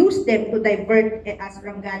will use them to divert us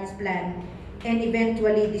from God's plan and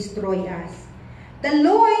eventually destroy us. The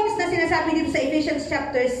loins na sinasabi dito sa Ephesians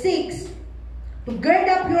chapter 6, to gird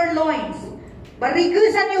up your loins,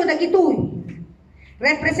 barigusan nyo, dagitoy,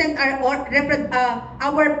 represent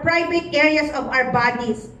our private areas of our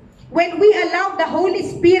bodies. When we allow the Holy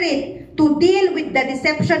Spirit to deal with the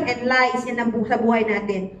deception and lies sa buhay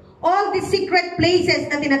natin, all the secret places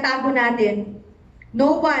na tinatago natin,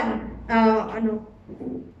 no one,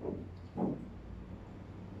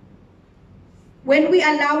 when we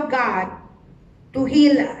allow God to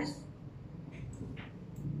heal us,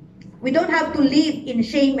 we don't have to live in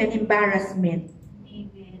shame and embarrassment.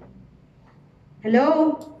 Amen.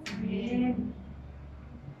 Hello? Amen.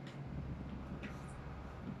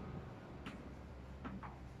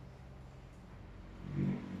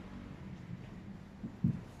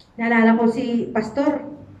 Naalala ko si Pastor,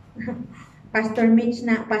 Pastor Mitch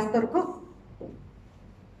na pastor ko.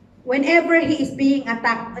 Whenever he is being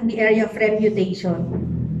attacked in the area of reputation,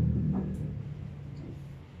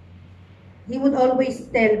 he would always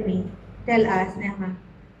tell us,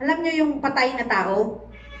 alam niyo yung patay na tao,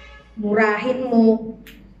 murahin mo,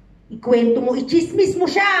 ikwento mo, ichismis mo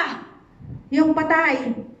siya, yung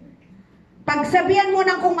patay. Pagsabihan mo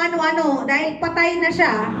ng kung ano-ano, dahil patay na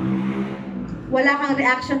siya, wala kang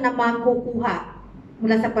reaction na makukuha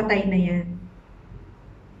mula sa patay na yan.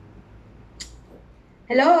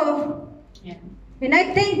 Hello? Yeah. And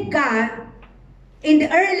I thank God, in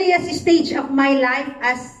the earliest stage of my life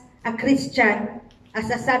as a Christian, as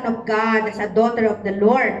a son of God, as a daughter of the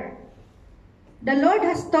Lord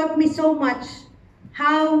has taught me so much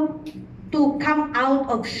how to come out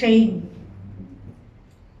of shame.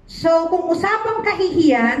 So, kung usapang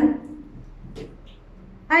kahihiyan,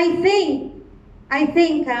 I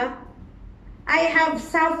think I have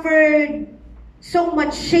suffered so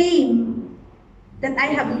much shame that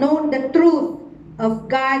I have known the truth of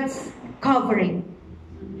God's covering.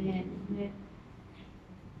 Amen.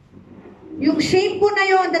 Yung shame po na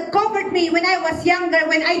yon that covered me when I was younger,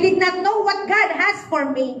 when I did not know what God has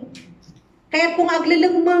for me. Kaya kung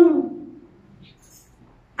aglilangmang,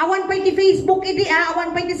 awan pa iti Facebook,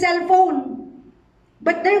 awan pa iti cellphone.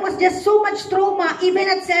 But there was just so much trauma, even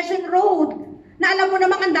at Session Road, na alam mo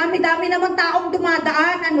naman, ang dami-dami naman taong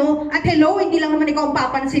dumadaan, at hello, hindi lang naman ikaw ang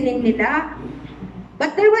papansinin nila.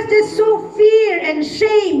 But there was just so fear and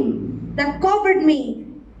shame that covered me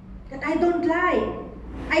that I don't lie.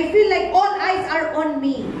 I feel like all eyes are on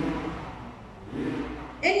me.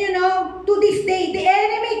 And to this day, the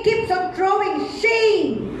enemy keeps on throwing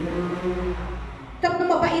shame. Tapno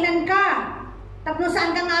mapainan ka. Tapno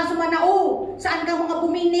saan ka nga sumanao. Saan ka mga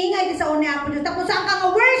buminingay sa ni Apo Diyos. Tapno saan ka nga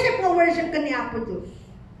worship ka ni Apo Diyos.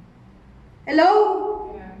 Hello?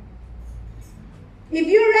 Yeah. If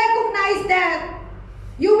you recognize that,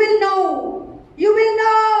 you will know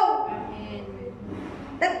Amen.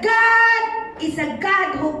 that God is a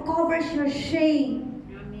God who covers your shame.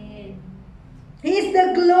 Amen. He is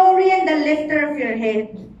the glory and the lifter of your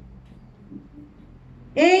head.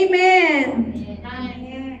 Amen.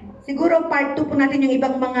 Amen. Siguro part 2 po natin yung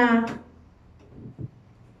ibang mga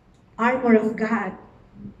armor of God.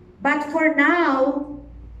 But for now,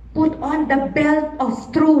 put on the belt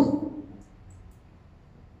of truth.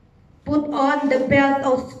 Put on the belt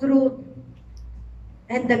of truth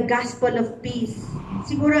and the gospel of peace.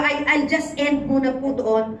 Siguro I'll just end muna po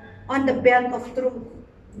doon on the belt of truth.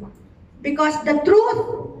 Because the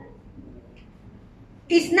truth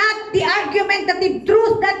is not the argumentative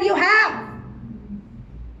truth that you have.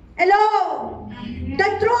 Hello? The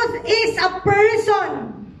truth is a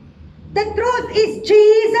person. The truth is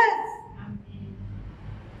Jesus.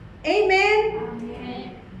 Amen?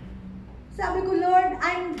 Amen. Sabi ko, Lord,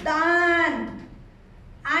 I'm done.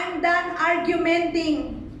 I'm done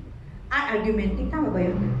argumenting. Argumenting, tama ba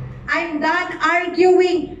yun? I'm done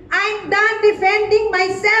arguing. I'm done defending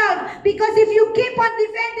myself. Because if you keep on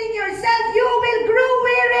defending yourself, you will grow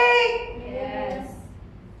weary. Yes.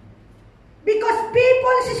 Because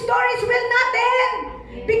people's stories will not end.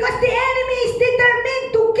 Because the enemy is determined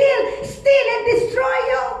to kill, steal, and destroy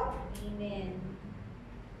you. Amen.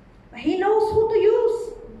 He knows who to use.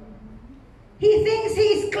 He thinks he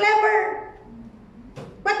is clever.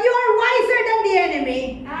 But you are wiser than the enemy.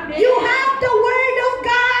 Amen. You have the word of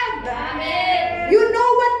God. Amen. You know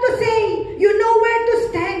what to say. You know where to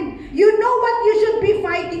stand. You know what you should be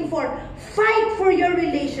fighting for. Fight for your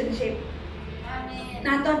relationship. Amen.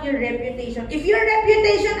 Not on your reputation. If your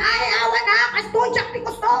reputation, ay, awa na, kastoy, tsak ni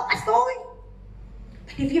kastoy.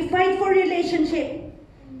 But if you fight for relationship,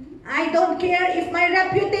 I don't care if my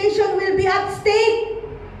reputation will be at stake.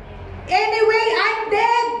 Anyway, I'm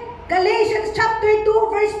dead. Galatians chapter 2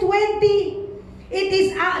 verse 20. It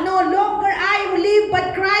is no longer I who live,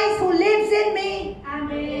 but Christ who lives in me.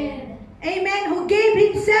 Amen. Amen. Who gave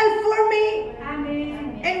himself for me.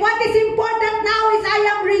 Amen. And what is important now is I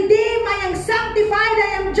am redeemed, I am sanctified, I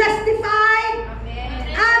am justified.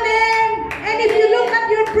 Amen. Amen. And if you look at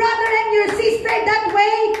your brother and your sister that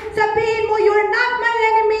way, sabihin mo, you're not my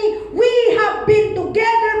enemy. We have been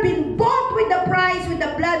together, been bought with the price, with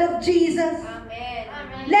the blood of Jesus. Amen.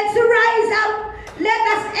 Amen. Let's rise up. Let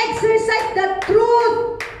us exercise the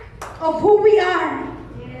truth of who we are.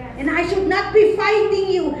 And I should not be fighting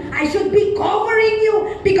you. I should be covering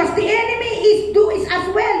you, because the enemy is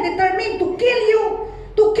as well determined to kill you,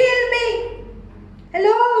 to kill me.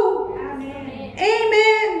 Hello? Amen.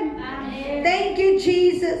 Amen. Amen. Thank you,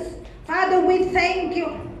 Jesus. Father, we thank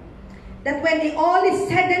you that when all is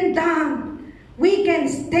said and done, we can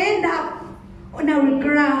stand up on our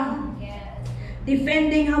ground, Yes.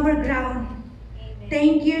 defending our ground. Amen.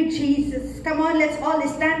 Thank you, Jesus. Come on, let's all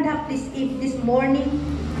stand up this morning.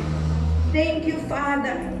 Thank you,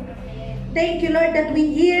 Father. Thank you, Lord, that we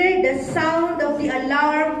hear the sound of the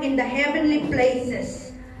alarm in the heavenly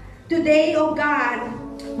places. Today, oh God,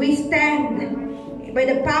 we stand by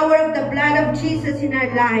the power of the blood of Jesus in our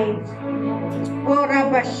lives. Oh,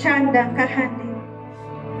 Rabashanda Kahande.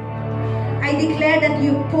 I declare that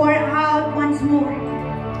you pour out once more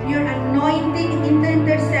your anointing in the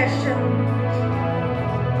intercession.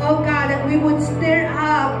 Oh God, that we would stir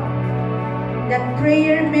up that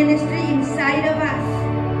prayer ministry inside of us.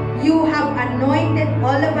 You have anointed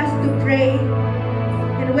all of us to pray.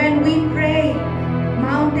 And when we pray,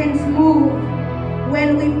 mountains move.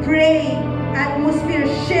 When we pray, atmosphere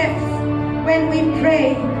shifts. When we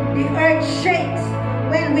pray, the earth shakes.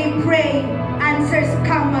 When we pray, answers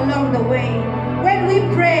come along the way. When we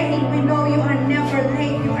pray, we know you are never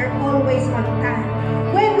late. You are always on time.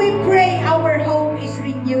 When we pray, our hope is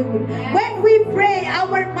renewed. When we pray,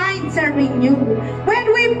 our minds are renewed.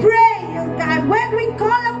 When we pray, oh God, when we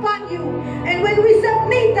call upon you, and when we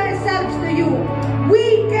submit ourselves to you,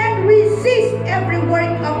 we can resist every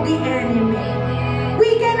work of the enemy.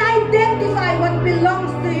 We can identify what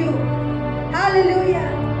belongs to you. Hallelujah.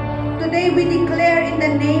 Today we declare in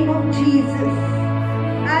the name of Jesus.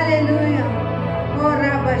 Hallelujah. Oh,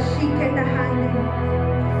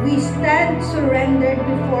 Rabashiketahane. We stand surrendered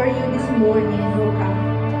before you this morning, oh God.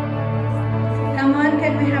 Come on,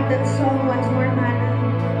 can we have that song once more, Mana?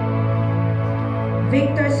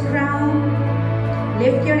 Victor's crown.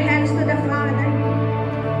 Lift your hands to the Father.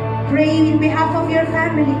 Pray in behalf of your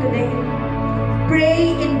family today.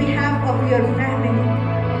 Pray in behalf of your family.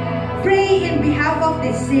 Pray in behalf of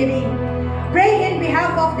this city. Pray in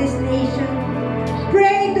behalf of this nation.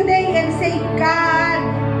 Pray today and say, God,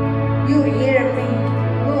 you hear me.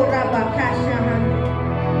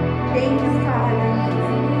 Thank you, Father.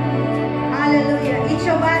 Hallelujah. Each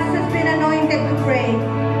of us has been anointed to pray.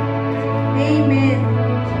 Amen.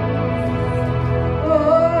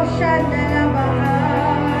 Oh,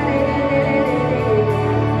 Shandalabahare.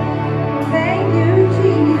 Thank you,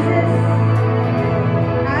 Jesus.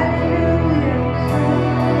 Hallelujah.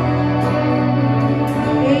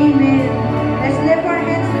 Amen. Let's lift our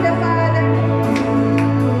hands to the Father.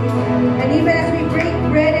 And even as we break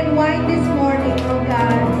bread and wine this morning, oh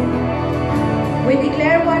God, we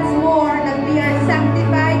declare once more that we are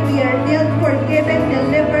sanctified, we are healed, forgiven,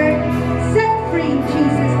 delivered, set free in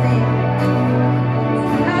Jesus' name.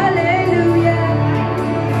 Hallelujah.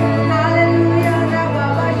 Hallelujah.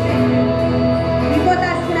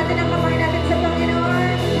 Ipotas po natin ang kamay natin sa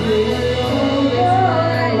Panginoon.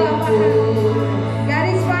 God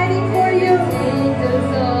is fighting for you.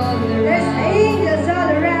 There's angels all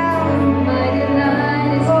around.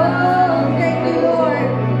 Oh, thank you, Lord.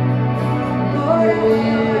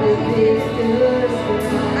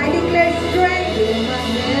 I declare strength.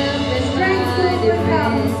 Strength to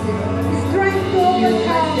overcome. Strength to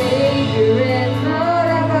overcome.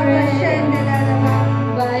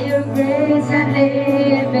 By your grace I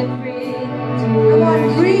live and breathe. Come on,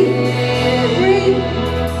 breathe. Breathe.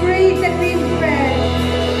 Breathe and be fresh.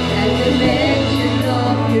 At the mention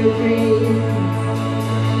of your grace,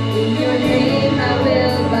 in your name I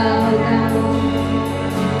will bow down.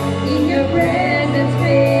 In your presence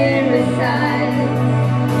fear is silence,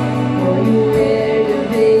 for you wear the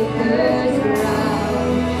victor's crown.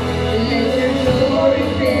 Let your glory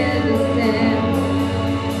fill this temple,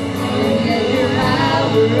 and let your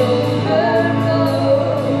power overflow.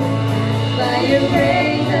 By your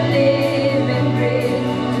grace I live and breathe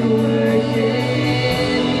to worship you.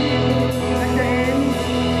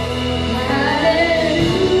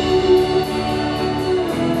 Hallelujah.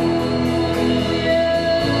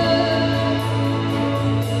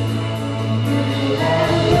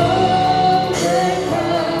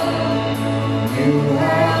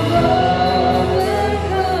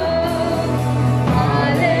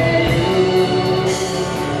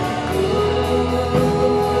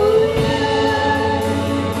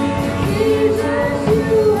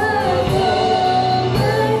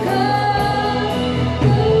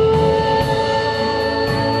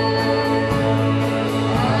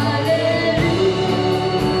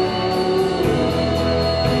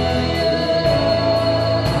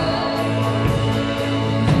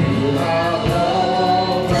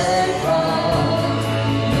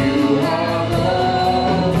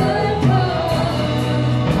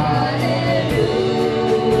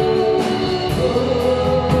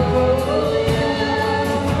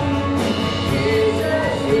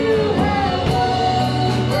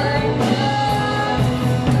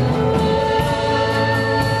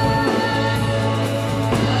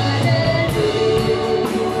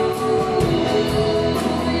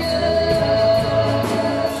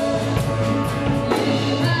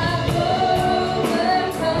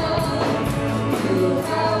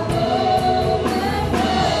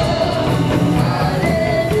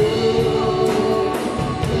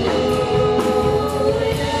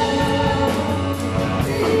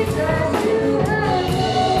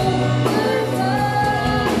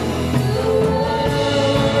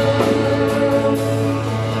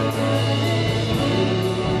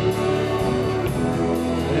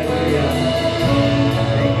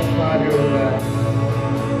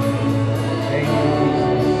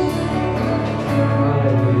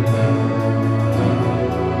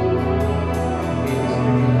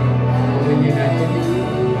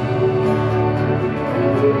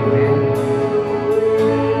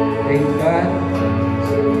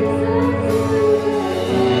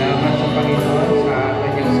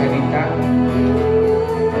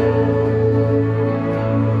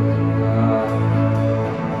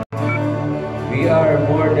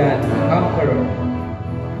 more than a conqueror.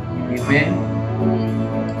 Amen?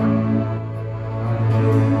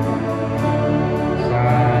 Sa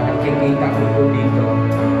nakikita ko po dito,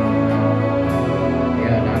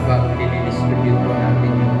 yan, habang nilidistribute po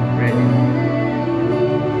natin yung bread.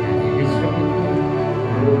 Yan, nilidistribute po.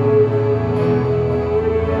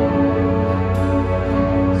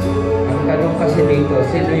 Ang tanong kasi dito,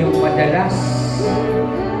 sino yung madalas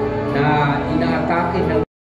na inaatake ng